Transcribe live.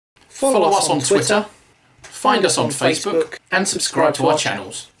Follow us on Twitter, find us on Facebook, and subscribe to our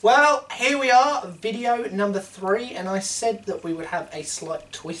channels. Well, here we are, video number 3, and I said that we would have a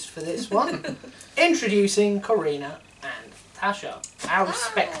slight twist for this one. Introducing Karina and Tasha, our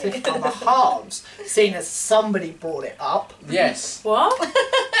respective other halves, seeing as somebody brought it up. Yes. What?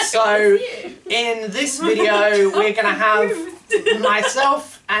 So, in this video, we're going to have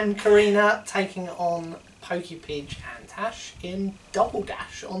myself and Karina taking on PokéPidge and Tash in Double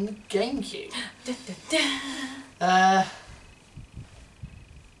Dash on the Gamecube.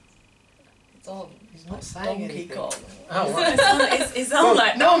 It's on. He's not saying Donkey anything. Kong. Oh, right. It's on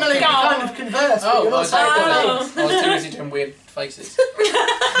like normally we Donkey Kong. kind of converse, but Oh, you're I not saying anything. was too busy doing weird faces.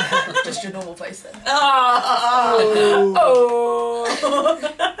 Just your normal face then. Oh.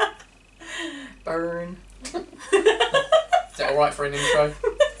 Oh. Burn. Is that alright for an intro?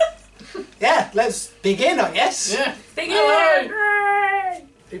 Yeah, let's begin, I guess. Yeah. Big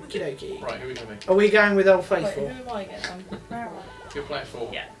Okie dokie. Right, who are we going to be? Are we going with Old Wait, Faithful? who am I again? Where am I? You're playing 4.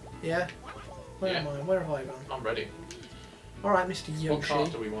 Yeah. Yeah? Where am I? Where have I gone? I'm ready. Alright, Mr. What Yoshi.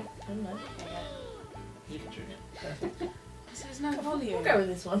 card do we want? I don't know. You can choose. There's no volume. We'll go with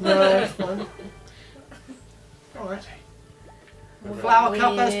this one. No, that's fine. Alright. Flower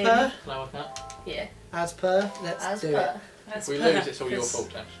cup as per? Flower cat. Yeah. As per. Let's do it. If we lose, it's all your fault,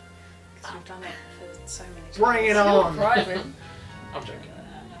 Tash. I've done it for so many times. Bring it on! Driving. I'm joking.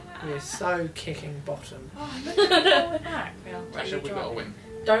 You're so kicking bottom. Oh, look at it back. Yeah, Tasha, you're we've got to driving. win.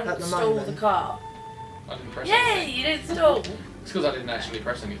 Don't At the stall moment. the car. I didn't press Yay! anything. You didn't stall. It's because I didn't actually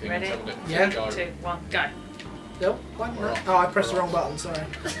press anything. Ready? Until it Yeah. go. 2, 1, go. Nope. What? We're off. Oh, I pressed the wrong button, sorry.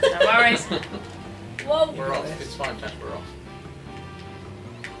 No worries. Whoa. We're got off. this. It's fine, Tash. We're off.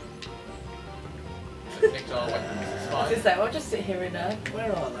 They've nicked our weapons. It's I was fine. gonna say, I'll just sit here in there.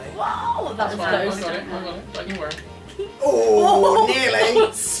 Where are they? Wow, that That's was fine. I close. got it. I got it. Don't you worry. Oh,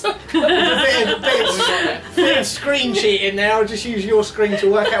 nearly! So a bit of screen cheating now. I'll just use your screen to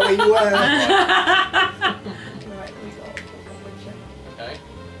work out where you were. Right, we got Okay.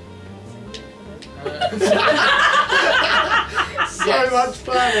 So much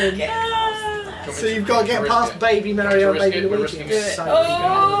planning. So you've got to get past Baby Mario and Baby We're Luigi. risking Do it. it. So No,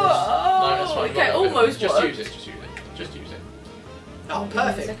 that's fine. Okay, We've got it. almost Just worked. use it. Just use it. Just use it. Oh,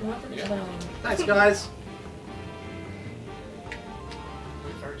 perfect. Second weapon? Yeah. Thanks, guys.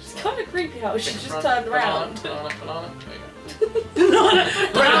 We're very It's slow. kind of creepy how she Pick just front, turned banana, around. Banana, banana.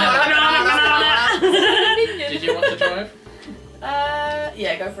 Banana. Did you want to drive?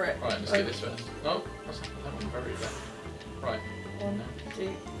 Yeah, go for it. Right, let's do this first. No, that's that one very bad. Right. 1, 2,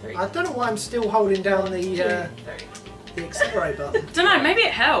 3. I don't know why I'm still holding down the 2, 3. accelerate button. Don't know, maybe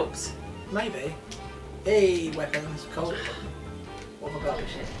it helps. Maybe. Hey, weapons. Cool. What have I got?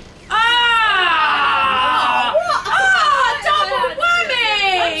 Ah! Double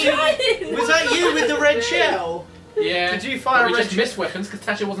whammy! Was that you with the red shell? Yeah. Did you fire we a red just missed weapons because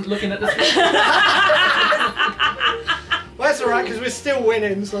Tasha wasn't looking at the screen. Well, that's alright because we're still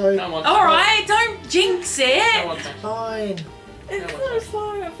winning, so. Come on. Alright, don't jinx Come it! on, Tasha. Fine. It's so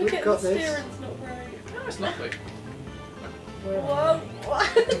slow, I forget got the this. steering's not great. No, it's lovely. Whoa. What?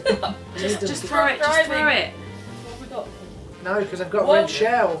 Just throw it, just throw it. What have we got? No, because I've got a What? red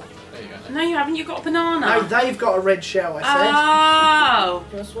shell. There you go. No, you haven't, you've got a banana. No, they've got a red shell, I said. Oh!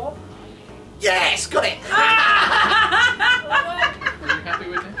 Do you want to swap? Yes, got it! Are you happy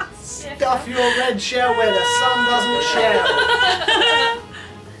with this? Stuff your red shell where the sun doesn't shell.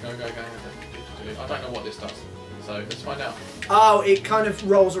 Go, go, go. I don't know what this does. So let's find out. Oh, it kind of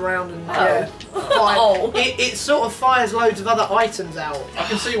rolls around and yeah. Oh. It sort of fires loads of other items out. I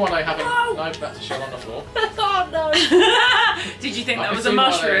can see why they haven't. No. No, that's a shell on the floor. Oh no! Did you think I that can was see a why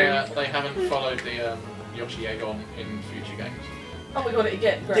mushroom? They haven't followed the Yoshi egg on in future games. Oh, we got it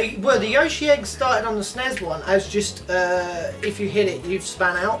again. Great. Well, the Yoshi egg started on the SNES one as just if you hit it, you've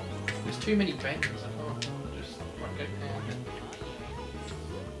span out. There's too many bends. I can't just right, go.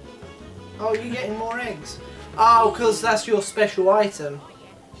 Oh, you're getting more eggs. Oh, because that's your special item.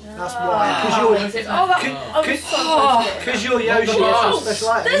 That's why. Oh, Because is it? Oh, that Could- I was could- so close to it. Because your Yoshi is bars. your special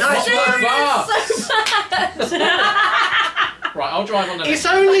item. This Nice is one. so bad. Right, I'll drive on the It's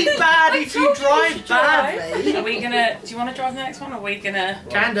next. only bad if you told you drive to drive. badly. Are we gonna, do you want to drive the next one or are we gonna? Right,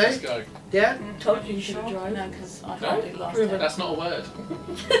 Can do. Let's go. Yeah? Told you you should Sure? have driven. No, because I No. can't do last Proven. time. That's not a word.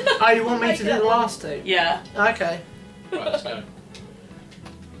 Oh, you want me to do the last two? Yeah. Okay. Right, let's go. You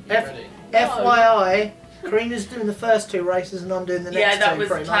F- ready? FYI, Karina's doing the first two races and I'm doing the next Yeah, that two was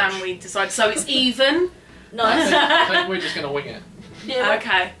the pretty plan much. we decided. So it's even? I Nice. think we're just going to wing it. Yeah.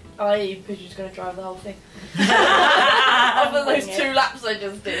 Okay. I.e. Pidge's going to drive the whole thing. Other than those 2 laps I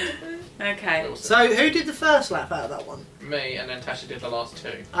just did. Okay. We'll see. So who did the first lap out of that one? Me, and then Tasha did the last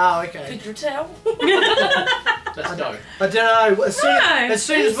two. Oh, okay. Could you tell? Let's go. I don't know. As No,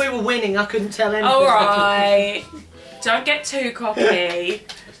 soon as we were winning, I couldn't tell anything. Alright. Don't get too cocky.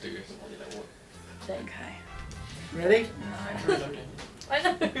 Let's do this. Okay. Ready? No. Reloading. I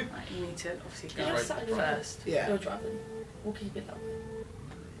know. Right, you need to obviously go Right. first. Yeah. You're driving. We'll keep it that way.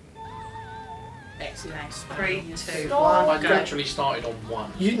 Excellent. Okay, 3, 2, Stop. 1, I go. literally started on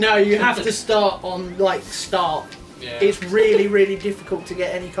 1. You have to start on like start. Yeah. It's really, really difficult to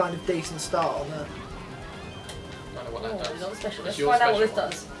get any kind of decent start on that. I don't know what Oh, that does. not special. It's Let's your find out what this special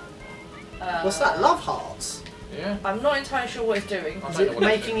does. What's that? Love hearts. Yeah. I'm not entirely sure what it's doing. I Is don't know it what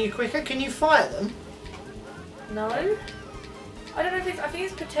it's making doing. you quicker? Can you fire them? No? I don't know if it's... I think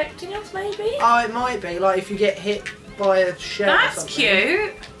it's protecting us, maybe? Oh, it might be. Like if you get hit by a shell or That's something.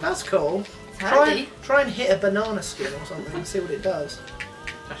 cute. That's cool. It's handy. Try and hit a banana skin or something and see what it does.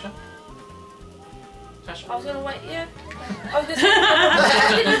 Tasha? Tasha? I was going to wait, yeah. I was going to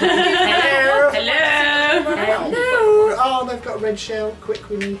Hello. Hello. No! Oh, they've got a red shell. Quick,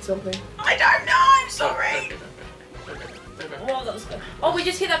 we need something. I don't know. Sorry. What was that? Oh, we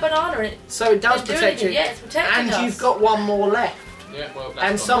just hit that banana and it... So it does It's doing protect it, you. yeah, it's protecting And us. you've got one more left. Yeah, well, that's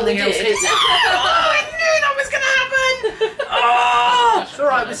And not- something We else did. hit you. Oh, I knew that was gonna happen. Oh. It's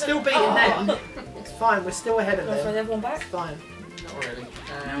alright, we're still beating Oh. them. It's fine, we're still ahead of Can I throw them. the other one It's back? fine. Not really.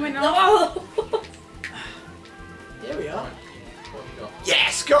 No, we're not. No! Here we are. Right. What have you got?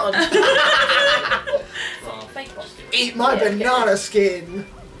 Yes, got him! Right. Fake box. Eat my Yeah, banana skin!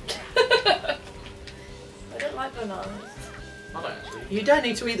 I don't like bananas. I don't actually. You don't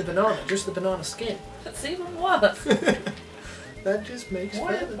need to eat the banana, just the banana skin. That's even worse. That just makes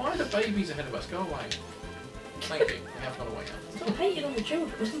Why fun. are the babies ahead of us? Go away. Thank you. We have gone away now. Stop hating on the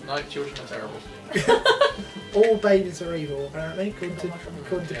children. No, children are terrible. All babies are evil, apparently, according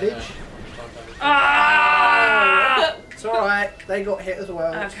to Yeah, Pidge. no. Ah. It's alright, they got hit as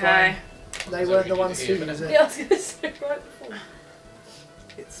well. It's Okay. fine. They weren't the ones who Yeah, used Yeah, it. I was going to say right before.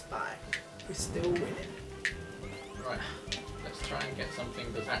 It's fine. We're still winning. Right. Let's try and get something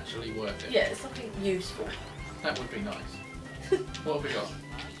that's actually worth it. Yeah, it's something useful. That would be nice. What have we got?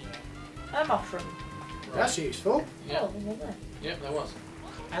 A mushroom. Right. That's useful. Yeah. Oh, there's one there. Yeah, there was.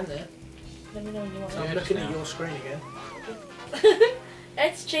 And there. Let me know when you want So it. I'm Yeah, looking just at now. your screen again.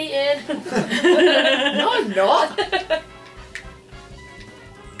 It's cheating. No, I'm not!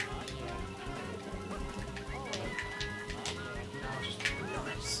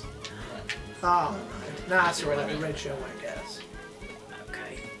 Nice. Right. Oh, no. Nah, that's alright. The red shell won't get us.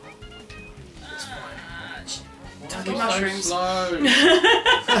 Okay. It's fine. Tuggy Why mushrooms. so slow?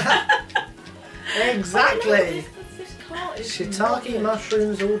 Exactly! This cart is Shiitake not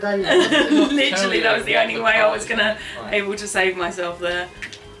mushrooms all day long. Literally, that was the only way I was gonna Right. able to save myself there.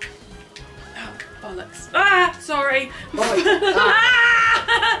 Oh, bollocks. Ah, sorry.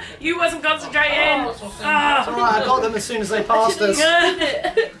 Ah, you wasn't concentrating. Oh, that's what's Ah. It's alright, I got them as soon as they passed us.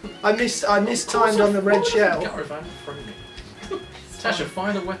 it. I mistimed on the red shell. Caravan from me. Tasha,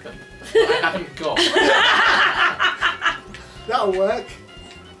 find a weapon I haven't got. That'll work.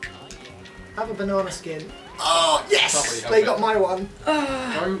 Have a banana skin. Oh, yes! Can't really help They it. got my one.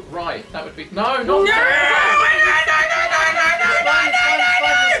 Go right. That would be no, not No! It's fine,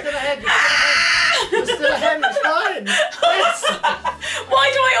 we're still ahead. We're still ahead, it's fine. Yes! Why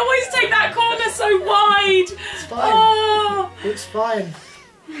do I always take that corner so wide? It's fine. Oh. It's fine.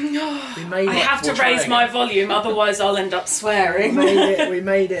 We made I it. have to We'll try raise again. my volume, otherwise I'll end up We swearing. made it. We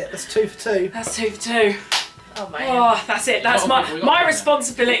made it. That's 2 for 2. That's 2 for 2. Oh man. Oh, that's it. That's We my got my there.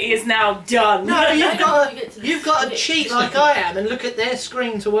 responsibility is now done. No, you've got You get to to the you've got to switch. cheat like I am and look at their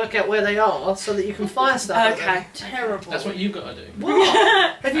screen to work out where they are so that you can fire stuff. at them. Okay. Terrible. That's what you've got to do. What?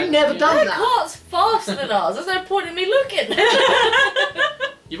 Have you And never you- done Their that? cart's faster than ours. There's no point in me looking.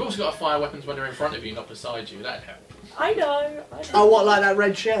 You've also got to fire weapons when they're in front of you, not beside you. That'd help. I know. Oh, what, like that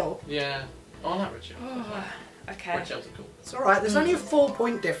red shell? Yeah. Oh, that Richard. Oh, okay. Red shells are cool. It's alright, there's only a 4-point I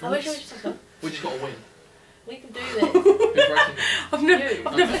wish we difference. just have We just got to win. We can do this. Who's racing? I've You.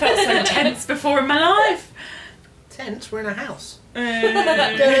 never felt so tense before in my life. Tense, we're in a house.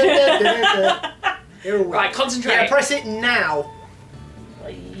 Right, You're all right. concentrate. Yeah, press it now.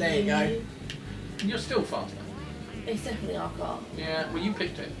 There you go. You're still faster. It's definitely our cart. Yeah, well, you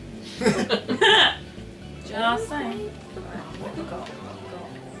picked it. Just saying. What have we got?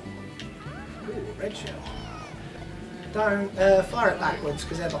 Ooh, red shell. Don't fire it backwards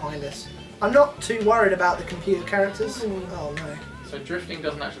because they're behind us. I'm not too worried about the computer characters. Oh no. So drifting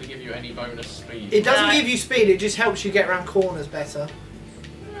doesn't actually give you any bonus speed. It doesn't No. give you speed, it just helps you get around corners better.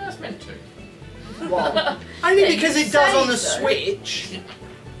 Yeah, it's meant to. What? Only Yeah, because you it does say on the so. Switch.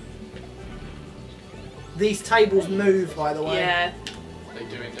 These tables move, by the way. Yeah. They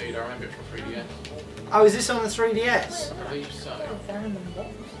do indeed. I remember it from 3DS. Oh, is this on the 3DS? I believe so.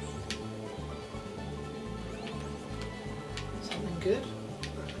 Something good?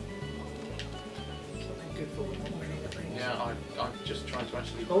 Something good for one winning, I think. Yeah, I'm just trying to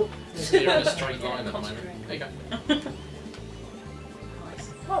actually Oh, steer in a straight line at the moment. There you go.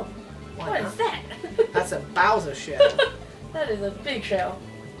 Nice. Oh, why what not? is that? That's a Bowser shell. That is a big shell.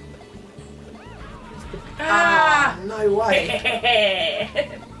 Ah, no way.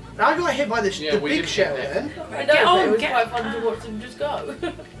 I got hit by the Yeah, we big didn't shell hit then. I know, Get but on, it was get- quite fun to watch them just go.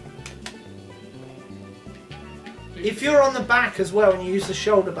 If you're on the back as well and you use the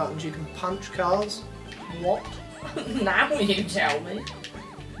shoulder buttons, you can punch cars. What? Now you tell me.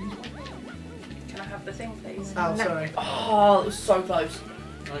 Can I have the thing, please? Oh, No. sorry. Oh, it was so close.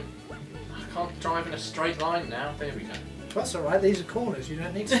 I can't drive in a straight line now. There we go. That's alright, these are corners, you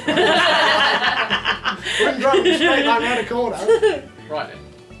don't need to. Wouldn't drive in a straight line around a corner. Right then.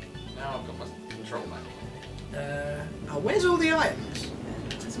 Now I've got my control back. Oh, where's all the items?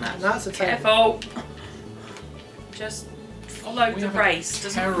 Doesn't matter. That's a table. Careful. Just follow We the have a race.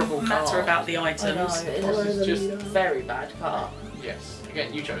 Doesn't terrible matter car. about the I know, items. it Follow is the just leader. a very bad car. Yes.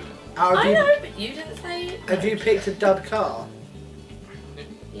 Again, you chose it. Oh, I know, but you didn't say it. have you picked a dud car?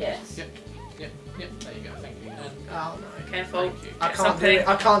 Yes. Yep. Yep. Yep. There you go. Thank you. And Oh no. Careful. thank you. I Get can't do something. it.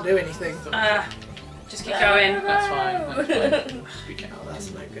 I can't do anything. Just keep going. That's fine. That's fine. Be Oh, careful.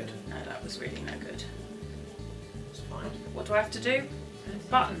 that's no good. No, that was really no good. It's fine. What do I have to do?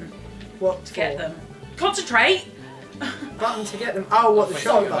 Button What to get for? them. Concentrate! Button to get them. Oh, what the Wait,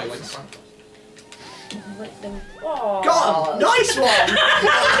 shoulder wait, wait, buttons? wait. Oh. God, nice one!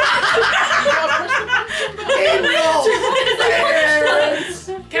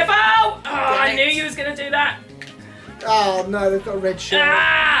 Careful! Oh, I Dang knew it. you was going to do that. Oh no, they've got a red shirt.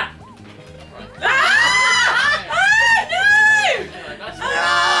 Ah! Right. Ah! Ah, no! That's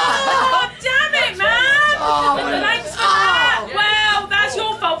Oh, damn it, man! Oh, Thanks for oh. that! Well, that's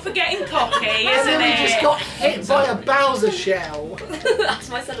your fault for getting cocky, And isn't then we it? just got hit by a Bowser shell. That's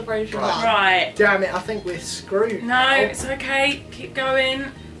my celebration. Right. Right. Damn it, I think we're screwed. No, now. it's okay. Keep going.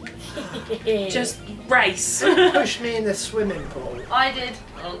 Just race. Push me in the swimming pool. I did.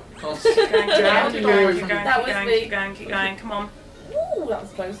 Oh, God. Keep going, Down keep you going, go. keep going, That keep was going, me. keep going, keep going. Come on. Ooh, that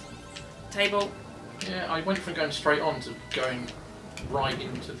was close. Table. Yeah, I went from going straight on to going right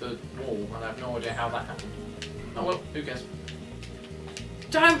into the wall, and I have no idea how that happened. Oh well, who cares?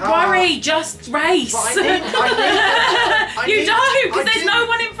 Don't Ah. worry, just race. But I You need- don't, because I there's did- no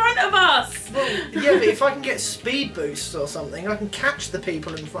one in front of us. Yeah, but if I can get speed boosts or something, I can catch the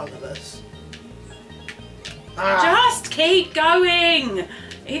people in front of us. Ah, Just keep going.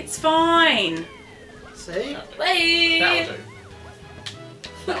 It's fine. see? Wait. That'll do.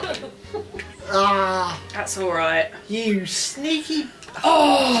 That'll do. Ah, That's all right. you sneaky.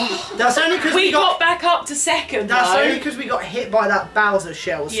 Oh, That's only because we got back up to second. That's though. only because we got hit by that Bowser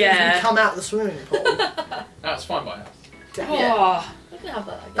shell as soon as Yeah. we come out the swimming pool. That's fine by us. Damn it. Oh, We can have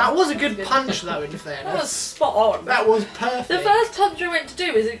that again. That was a That good punch though, in That was fairness. spot on. That was The perfect. first punch I went to do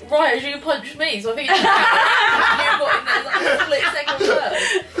is right as you punched me, so I think you got in there like a split second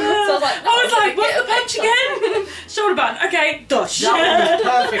first. So I was like, I was like, what's get the a punch picture. again? Shoulder button. Okay, dush. That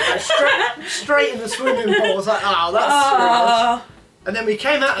was perfect. Like, straight in the swimming pool. I was like, oh, that's Ah. And then we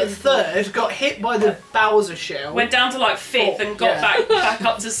came out at third, got hit by the Bowser shell. Went down to like fifth and got Yeah. back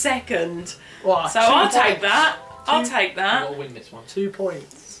up to second. Wow, So 2 I'll points. take that. I'll Two- take that. We'll win this one. 2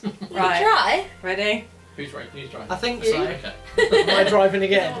 points. Right. Try. Ready? Who's right? Who's driving? I think You? so. Okay. Am I driving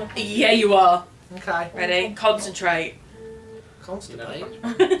again? Yeah, you are. Okay. Ready? Concentrate. Constantly.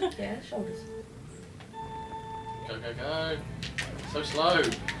 Yeah, shoulders. Go, go, go. So slow.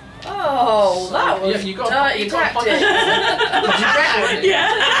 Oh, So- that was yeah, you got dirty you got tactic. Did you get it?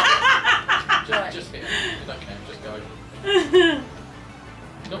 Yeah. Just, just hit. It's okay. Just go.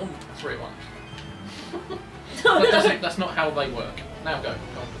 Not on 3 at once. That's not how they work. Now go.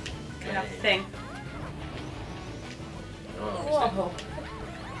 Go on. Can I have the thing? Oh, missed it. Whoa.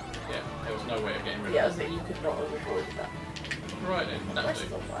 Yeah, there was no way of getting rid Yeah, I of was thinking you could not have avoided that. it. Right then, that'll That's do.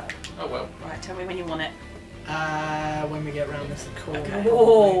 not bad. Oh well. Right, tell me when you want it. When we get round this corner. Okay.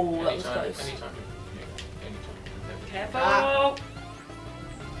 Whoa, that was Anytime, close. anytime. Yeah, anytime. Careful. Ah.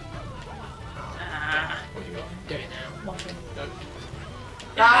 Ah. What you got? Do it now. Mushroom. Go.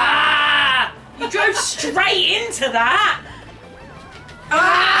 Ah! You drove straight into that.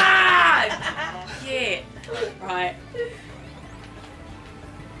 Ah! Yeah. Right.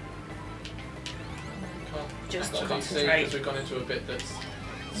 Can't Just actually see concentrate. because we've gone into a bit that's...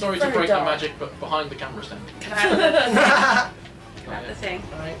 Sorry to Very break dark. the magic, but behind the camera stand. Can I have the, can I Oh, have the yeah. thing?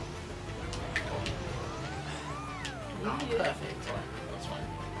 Right. Oh, perfect. Right, that's fine.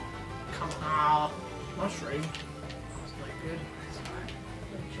 Come on. Ah, mushroom. That's no good.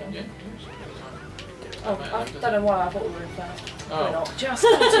 Yeah. Oh, I don't know why I thought we were in first. We're Oh. not. Just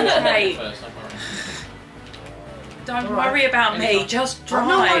concentrate. First, don't worry. Don't Alright. worry about me. Anytime. Just I'm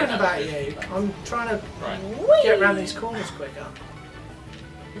not worried drive. about you. I'm trying to Right. get around these corners quicker.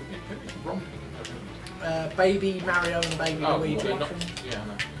 Who's romping? Baby Mario and Baby Oh, Luigi. not, yeah,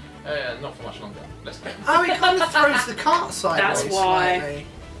 no. Not for much longer. Let's go. Oh, he kind of throws the cart sideways. That's why. Slightly.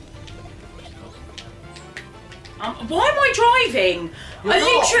 Why am I driving? You're I not.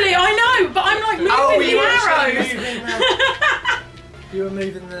 literally, I know, but I'm like moving you the were arrows. actually moving you were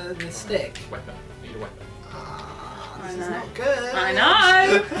moving the stick. Weapon. Need a weapon. Ah, I this is know. not good. I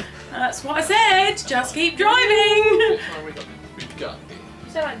know. That's what I said. Just keep driving. Which one we got? We've got.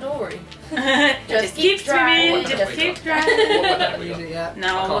 You sound like Dory. Just keep driving. swimming. What Just weapon keep we got? driving. What weapon have we Use got? it yet. No, I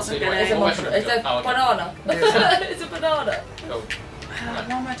can't wasn't see gonna. It's a What mushroom. weapon It's have a we got? Oh, okay. banana. Yeah. It's a banana. Cool. What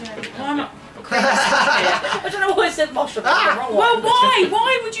am I doing? Why am I? I don't know why I said mushroom. Ah, It's the wrong Well, one. why?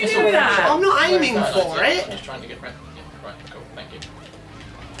 Why would you It's do all right. that? I'm not aiming No, for I'm it. just trying to get rid. Yeah, right, cool, thank you.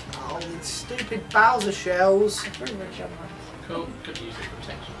 Oh, these stupid Bowser shells. It's really, really shallow. Cool, could use it for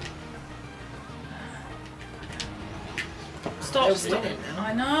protection. Stop. They're Stop. winning now.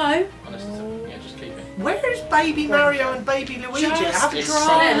 I know. Honestly, yeah, just keep it. Where is Baby Mario and Baby Luigi? I Just haven't It's drive.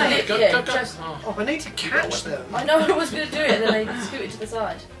 so- Yeah, Go, yeah, go, go. just- Oh. Oh, I need to catch them. I know I was going to do it and then they scoot it to the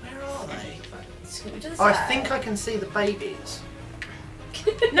side. Where are they? Scoot it to the I side. think I can see the babies.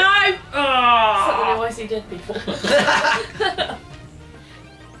 No. Something Oh. I see dead people.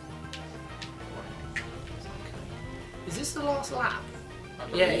 Is this the last lap? I Yeah,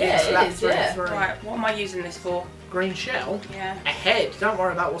 believe Yeah, it's it lap is, 33. Right. What am I using this for? Green shell. Yeah. Ahead. Don't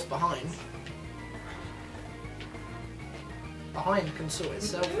worry about what's behind. Behind can sort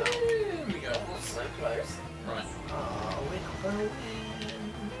itself out. There we go. So close. Right. Oh, we're not going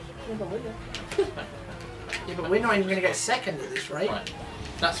to win. Yeah, Yeah, but we're not even going to get second at this rate. Right.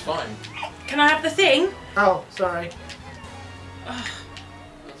 That's fine. Can I have the thing? Oh, sorry.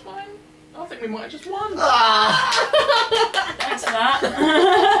 That's fine. I think we might have just won. Ah! Thanks for that.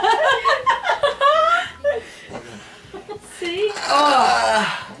 See?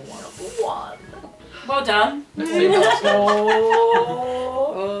 Ah! One. Well done. Let's see how that's going.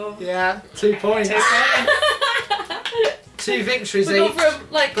 Oh. Yeah, 2 points. 2 victories We got each. from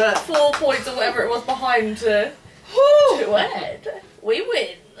like but- 4 points or whatever it was behind to ahead. We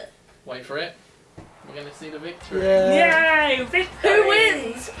win. Wait for it. We're going to see the victory. Yeah. Yay! Victory. Who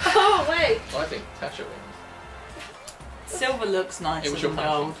wins? Oh wait. Well, I think Tasha wins. Silver looks nicer It was your than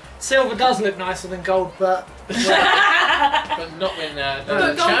gold. Silver does look nicer than gold, but But not when the But gold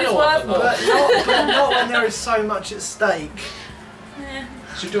is channel worth of more. but not when there is so much at stake.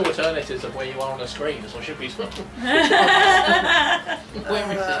 Should do alternatives of where you are on the screen, so should be Where is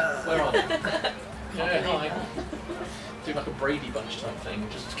it? Where are they? Yeah, hi. Do like a Brady Bunch type thing,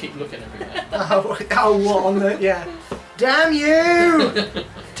 just keep looking everywhere. Oh, what on the... Yeah. Damn you!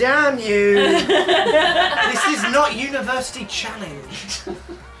 Damn you! This is not University Challenge.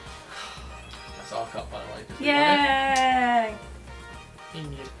 That's our cup, by the way. Did we Yay!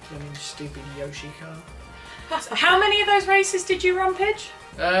 In your blooming stupid Yoshi car. So how many of those races did you run, Pidge?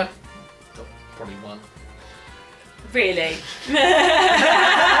 win it? Probably one. Really?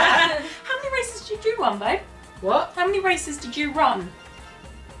 How many races did you run, babe? What? How many races did you run?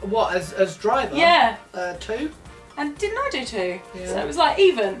 What, as driver? Yeah. 2? And didn't I do 2? Yeah. So it was like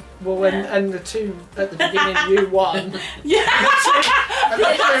even. Well, and the 2 at the beginning you won. Yeah. And the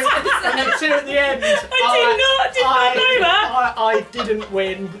 2 at the end. I did not know that. I didn't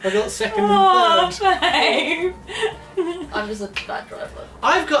win. I got second Oh, and third. babe. I'm just a bad driver.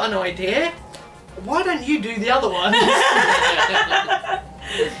 I've got an idea. Why don't you do the other one?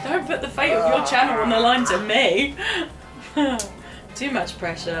 Don't put the fate of your channel on the line to me. Too much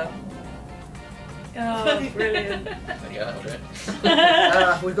pressure. Oh, brilliant. Yeah, that'll do it.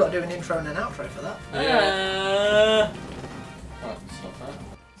 We've got to do an intro and an outro for that. Yeah. Right, stop that.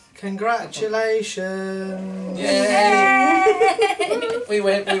 Congratulations. Yay! We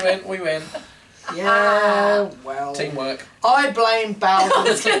win. Yeah, well. Teamwork. I blame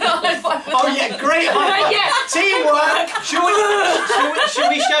Bowser. Oh yeah, great high five. Yeah. Teamwork. Should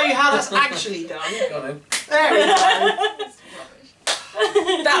we show you how that's actually done? Go on then. There we go.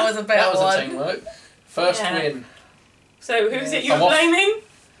 That was a better That was one. a teamwork. First Yeah. win. So who's it you're I'm off. blaming?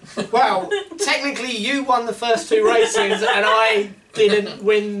 Well, technically you won the first 2 races and I didn't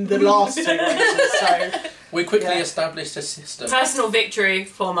win the last 2 races, so We quickly Yeah. established a system. Personal victory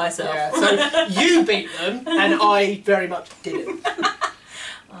for myself. yeah. So you beat them and I very much didn't.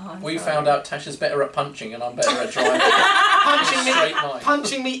 Oh, Oh, We sorry. found out Tasha's better at punching and I'm better at driving. Straight line.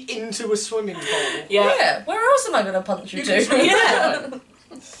 Punching me into a swimming pool. Yeah. Where else am I going to punch you, You to? can swim Yeah. fine.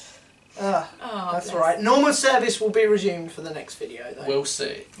 Oh, That's bless. all right. Normal service will be resumed for the next video, though. We'll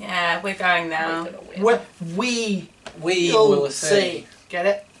see. Yeah, we're going now. We're gonna win. We We will will see. Get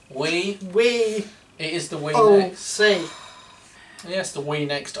it? We. We It is the we will next. see. Yes, the we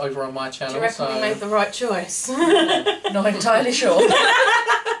next over on my channel. Do you reckon so we made the right choice? Not entirely sure.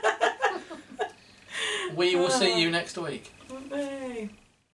 we will see you next week. Bye.